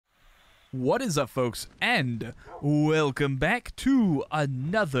What is up, folks, and welcome back to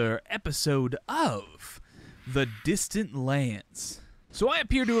another episode of the Distant Lands. So I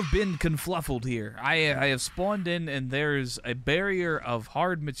appear to have been confluffled here. I have spawned in, and there's a barrier of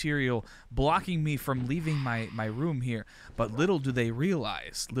hard material blocking me from leaving my room here. But little do they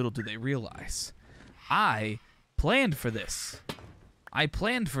realize, I planned for this. I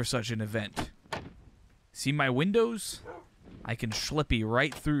planned for such an event. See my windows? I can schlippy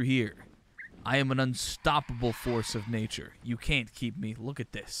right through here. I am an unstoppable force of nature. You can't keep me. Look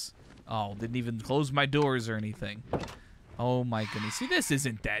at this. Oh, didn't even close my doors or anything. Oh my goodness. See, this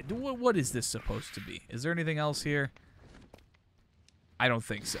isn't that. What is this supposed to be? Is there anything else here? I don't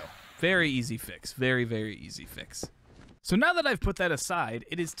think so. Very easy fix. Very, very easy fix. So now that I've put that aside,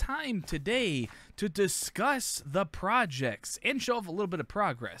 it is time today to discuss the projects and show off a little bit of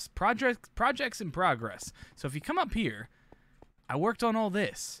progress. Projects in progress. So if you come up here, I worked on all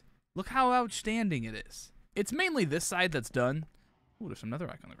this. Look how outstanding it is. It's mainly this side that's done. Ooh, there's some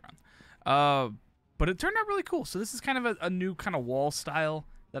netherrack on the ground. But it turned out really cool. So this is kind of a new kind of wall style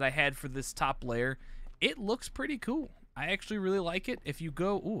that I had for this top layer. It looks pretty cool. I actually really like it. If you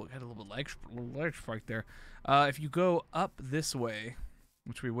go, ooh, I got a little leg strike there. If you go up this way,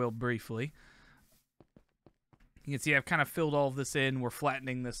 which we will briefly, you can see I've kind of filled all of this in. We're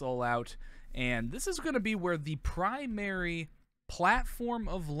flattening this all out. And this is going to be where the primary platform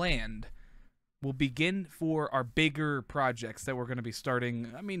of land will begin for our bigger projects that we're going to be starting.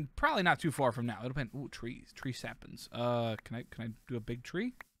 I mean, probably not too far from now. It'll depend. Ooh, tree saplings. Can I do a big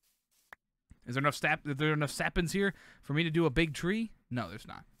tree? Is there enough saplings here for me to do a big tree? No, there's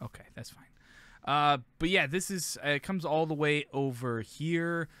not. Okay, that's fine. But yeah, this is it comes all the way over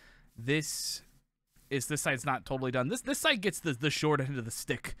here. This side's not totally done. This side gets the short end of the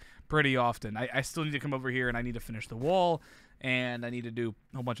stick pretty often. I still need to come over here and I need to finish the wall. And I need to do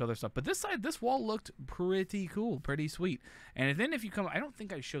a whole bunch of other stuff. But this side, this wall looked pretty cool, pretty sweet. And then if you come, I don't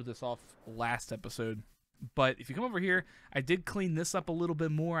think I showed this off last episode. But if you come over here, I did clean this up a little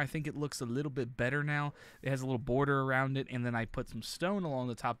bit more. I think it looks a little bit better now. It has a little border around it. And then I put some stone along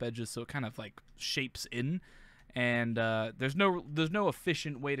the top edges so it kind of like shapes in. And there's no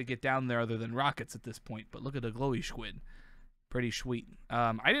efficient way to get down there other than rockets at this point. But look at the glowy squid. Pretty sweet.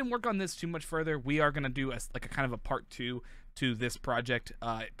 I didn't work on this too much further. We are going to do a kind of a part 2 to this project.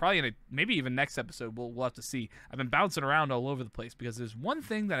 Probably in maybe even next episode. We'll have to see. I've been bouncing around all over the place because there's one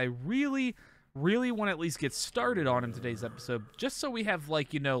thing that I really want to at least get started on in today's episode, just so we have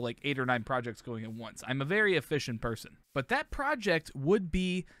like 8 or 9 projects going at once. I'm a very efficient person. But that project would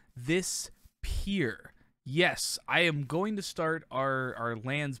be this pier. Yes, I am going to start our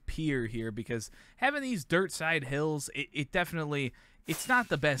lands pier here because having these dirt side hills, it definitely, it's not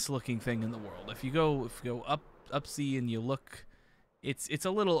the best looking thing in the world. If you go up sea and you look, it's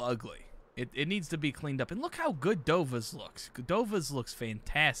a little ugly. It needs to be cleaned up. And look how good Dovah's looks. Dovah's looks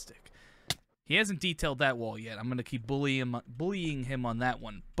fantastic. He hasn't detailed that wall yet. I'm gonna keep bullying him on that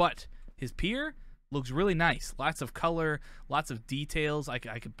one. But his pier looks really nice. Lots of color, lots of details. I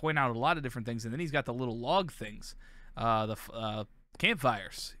could point out a lot of different things. And then he's got the little log things, the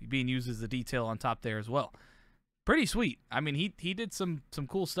campfires being used as the detail on top there as well. Pretty sweet. I mean, he did some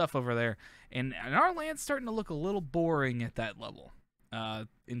cool stuff over there. And our land's starting to look a little boring at that level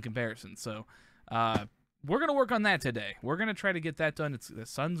in comparison. So we're going to work on that today. We're going to try to get that done. The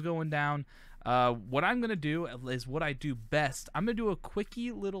sun's going down. What I'm going to do is what I do best. I'm going to do a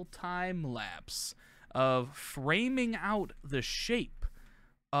quickie little time lapse of framing out the shape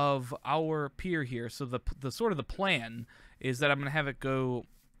of our pier here. So the sort of the plan is that I'm going to have it go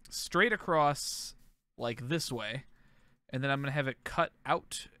straight across like this way, and then I'm going to have it cut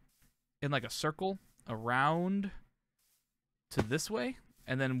out in like a circle around to this way,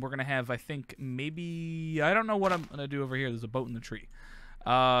 and then we're going to have, I think, maybe, I don't know what I'm going to do over here. There's a boat in the tree.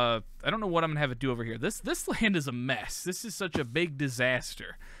 I don't know what I'm going to have it do over here. This land is a mess. This is such a big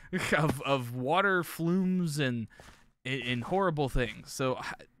disaster of water flumes and horrible things. So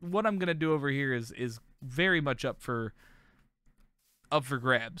what I'm going to do over here is very much up for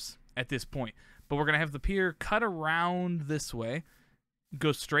grabs at this point. But we're going to have the pier cut around this way,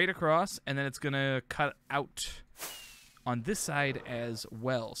 go straight across, and then it's going to cut out on this side as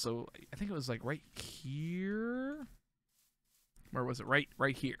well. So I think it was like right here. Where was it?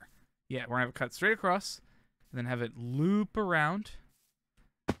 Right here. Yeah, we're going to have it cut straight across, and then have it loop around.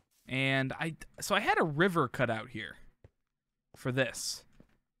 And so I had a river cut out here for this.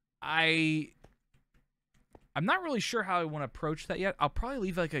 I'm not really sure how I want to approach that yet. I'll probably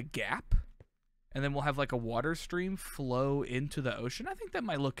leave like a gap, and then we'll have like a water stream flow into the ocean. I think that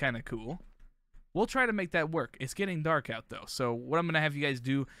might look kind of cool. we'll try to make that work. It's getting dark out, though. So what I'm going to have you guys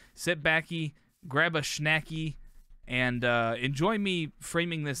do, sit backy, grab a snacky, and enjoy me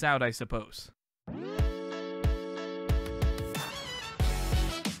framing this out, I suppose.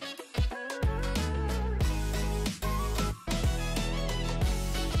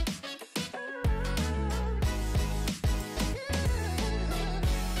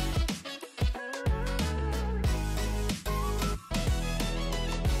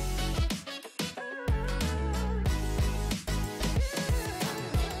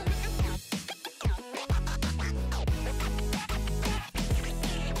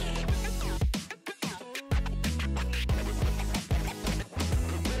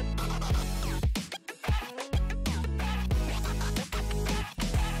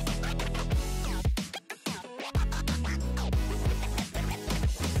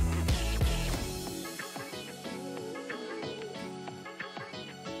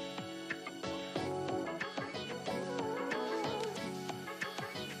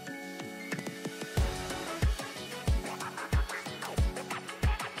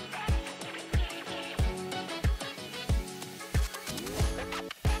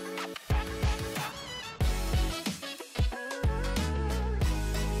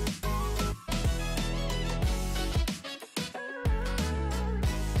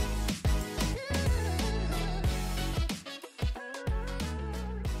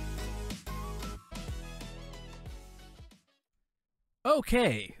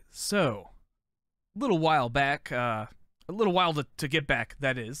 Okay, so a little while back, a little while to get back,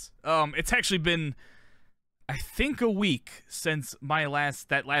 that is. It's actually been, I think, a week since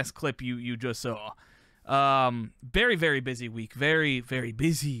that last clip you just saw. Very, very busy week. Very, very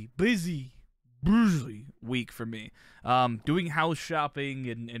busy week for me. Doing house shopping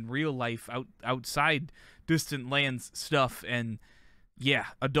and real life outside distant lands stuff, and yeah,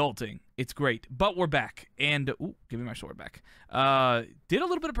 adulting. It's great. But we're back. And, ooh, give me my sword back. Did a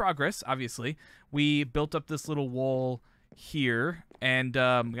little bit of progress, obviously. We built up this little wall here, and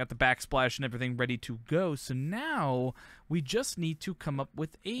we got the backsplash and everything ready to go. So now we just need to come up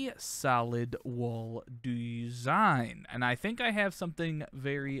with a solid wall design. And I think I have something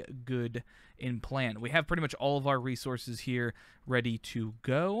very good in plan. We have pretty much all of our resources here ready to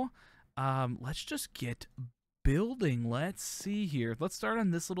go. Let's just get building. Let's see here. Let's start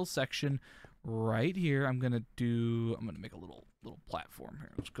on this little section right here. I'm gonna make a little platform here.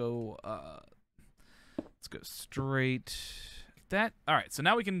 Let's go straight like that. All right, so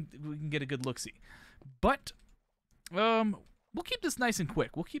now we can get a good look-see. But we'll keep this nice and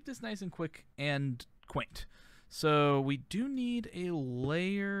quick. We'll keep this nice and quick and quaint. So we do need a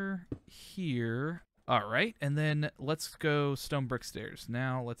layer here. All right, and then let's go stone brick stairs.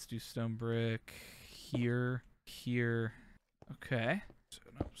 Now let's do stone brick here. Okay.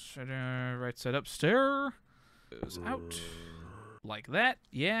 So right side up, stair goes out like that.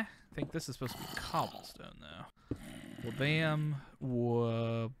 Yeah, I think this is supposed to be cobblestone though. Wha-bam,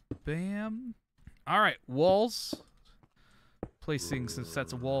 wha-bam. All right, walls. Placing some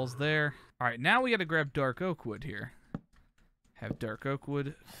sets of walls there. All right, now we got to grab dark oak wood here. Have dark oak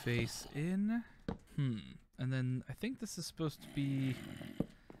wood face in. And then I think this is supposed to be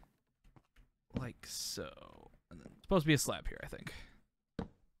like so. And then it's supposed to be a slab here, I think.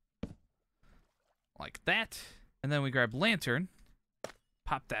 Like that. And then we grab lantern,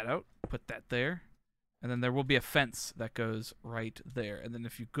 pop that out, put that there. And then there will be a fence that goes right there. And then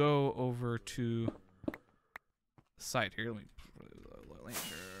if you go over to the side here, let me put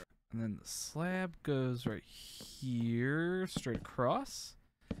lantern. And then the slab goes right here, straight across.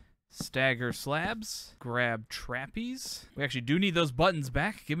 Stagger slabs. Grab trappies. We actually do need those buttons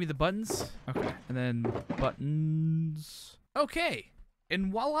back. Give me the buttons. Okay. And then buttons. Okay.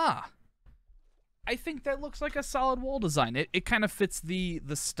 And voila. I think that looks like a solid wall design. It kind of fits the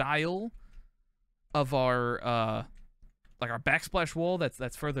style of our like our backsplash wall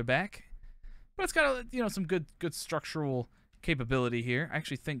that's further back. But it's got some good structural capability here. I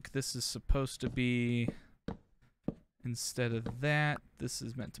actually think this is supposed to be, instead of that, this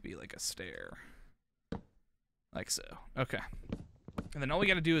is meant to be like a stair. Like so. Okay. And then all we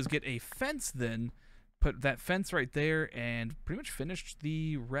got to do is get a fence then, put that fence right there, and pretty much finish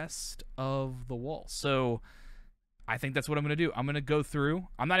the rest of the wall. So I think that's what I'm going to do. I'm going to go through.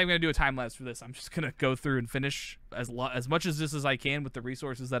 I'm not even going to do a time lapse for this. I'm just going to go through and finish as much as this as I can with the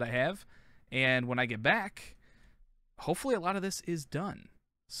resources that I have. And when I get back, hopefully a lot of this is done.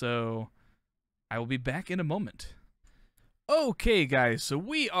 So I will be back in a moment. Okay, guys, so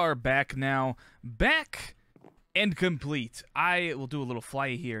we are back now. Back and complete. I will do a little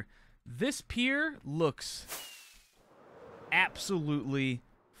fly here. This pier looks absolutely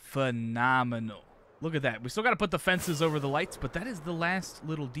phenomenal. Look at that. We still got to put the fences over the lights, but that is the last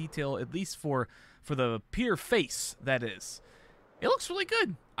little detail, at least for the pier face, that is. It looks really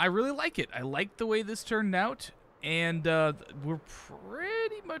good. I really like it. I like the way this turned out, and we're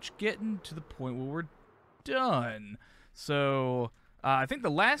pretty much getting to the point where we're done. So I think the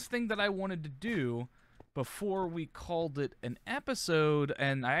last thing that I wanted to do before we called it an episode,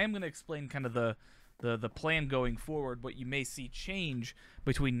 and I am going to explain kind of the plan going forward, what you may see change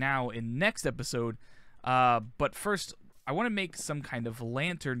between now and next episode. But first, I want to make some kind of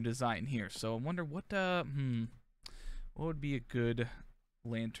lantern design here. So I wonder what would be a good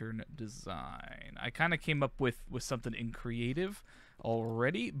lantern design. I kind of came up with something in creative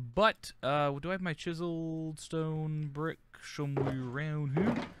already, but do I have my chiseled stone brick somewhere around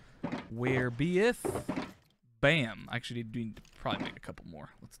here? Where beeth? Bam. Actually, need to probably make a couple more.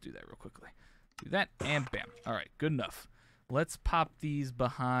 Let's do that real quickly. Do that, and bam. All right, good enough. Let's pop these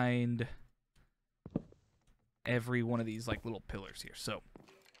behind every one of these like little pillars here. So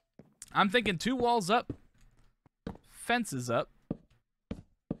I'm thinking 2 walls up, fences up,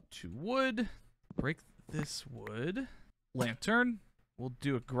 2 wood, break this wood, lantern. We'll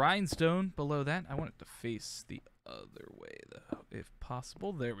do a grindstone below that. I want it to face the other way though, if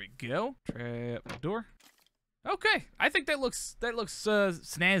possible. There we go. Trap door. Okay, I think that looks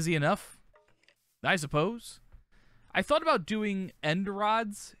snazzy enough, I suppose. I thought about doing end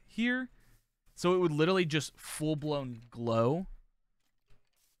rods here, so it would literally just full-blown glow.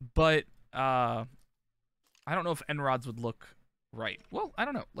 But I don't know if end rods would look right. Well, I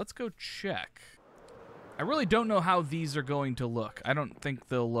don't know. Let's go check. I really don't know how these are going to look. I don't think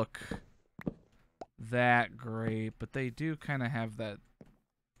they'll look that great, but they do kind of have that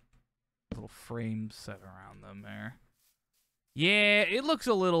little frame set around them there. Yeah, it looks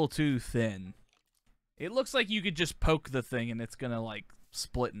a little too thin. It looks like you could just poke the thing and it's gonna like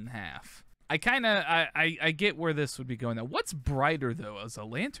split in half. I get where this would be going now. What's brighter though? Is a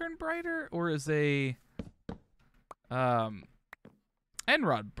lantern brighter or is a end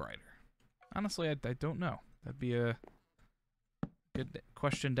rod brighter? Honestly, I don't know. That'd be a good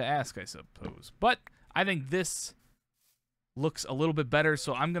question to ask, I suppose. But I think this looks a little bit better,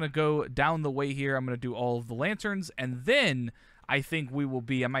 so I'm going to go down the way here. I'm going to do all of the lanterns, and then I think we will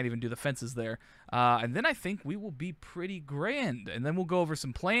be, I might even do the fences there, and then I think we will be pretty grand, and then we'll go over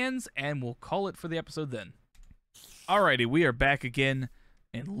some plans, and we'll call it for the episode then. Alrighty, we are back again,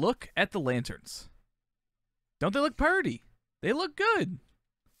 and look at the lanterns. Don't they look pretty? They look good.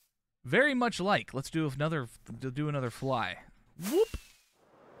 Very much like. Let's do another fly. Whoop.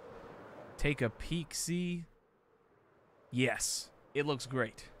 Take a peek, see. Yes, it looks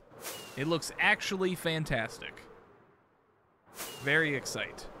great. It looks actually fantastic. Very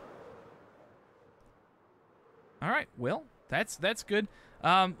excited. All right, well, that's good.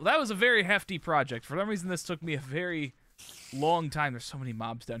 That was a very hefty project. For some reason, this took me a very long time. There's so many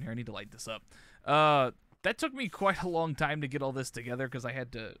mobs down here. I need to light this up. That took me quite a long time to get all this together because I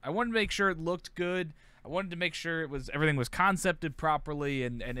wanted to make sure it looked good. I wanted to make sure everything was concepted properly,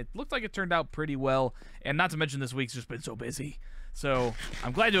 and it looked like it turned out pretty well. And not to mention this week's just been so busy. So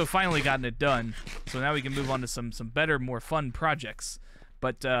I'm glad to have finally gotten it done. So now we can move on to some better, more fun projects.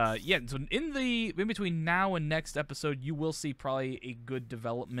 But yeah, so in between now and next episode, you will see probably a good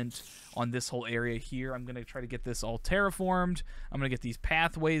development on this whole area here. I'm gonna try to get this all terraformed. I'm gonna get these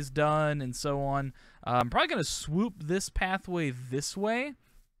pathways done and so on. I'm probably gonna swoop this pathway this way,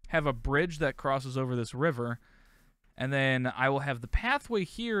 have a bridge that crosses over this river, and then I will have the pathway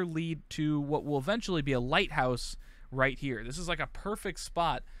here lead to what will eventually be a lighthouse right here. This is like a perfect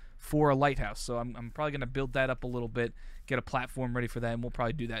spot for a lighthouse, so I'm probably gonna build that up a little bit, get a platform ready for that, and we'll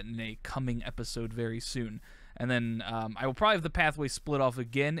probably do that in a coming episode very soon. And then I will probably have the pathway split off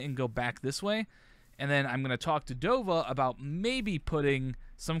again and go back this way, and then I'm going to talk to Dovah about maybe putting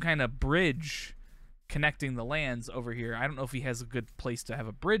some kind of bridge connecting the lands over here. I don't know if he has a good place to have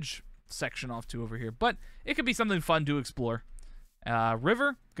a bridge section off to over here, but it could be something fun to explore.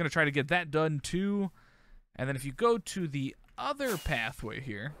 River, going to try to get that done too. And then if you go to the other pathway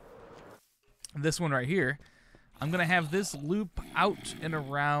here, this one right here, I'm going to have this loop out and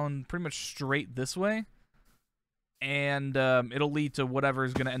around pretty much straight this way. And it'll lead to whatever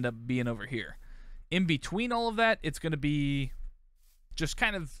is going to end up being over here. In between all of that, it's going to be just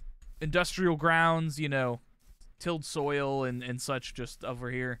kind of industrial grounds, you know, tilled soil and such just over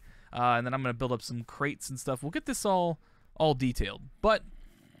here. And then I'm going to build up some crates and stuff. We'll get this all detailed. But,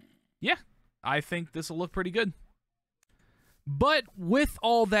 yeah, I think this will look pretty good. But with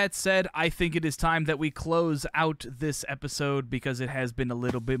all that said, I think it is time that we close out this episode because it has been a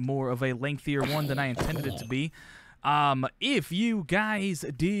little bit more of a lengthier one than I intended it to be. If you guys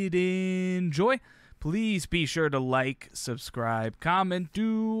did enjoy, Please be sure to like, subscribe, comment,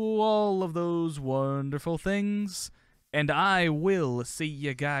 do all of those wonderful things. And I will see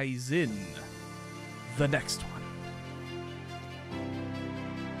you guys in the next one.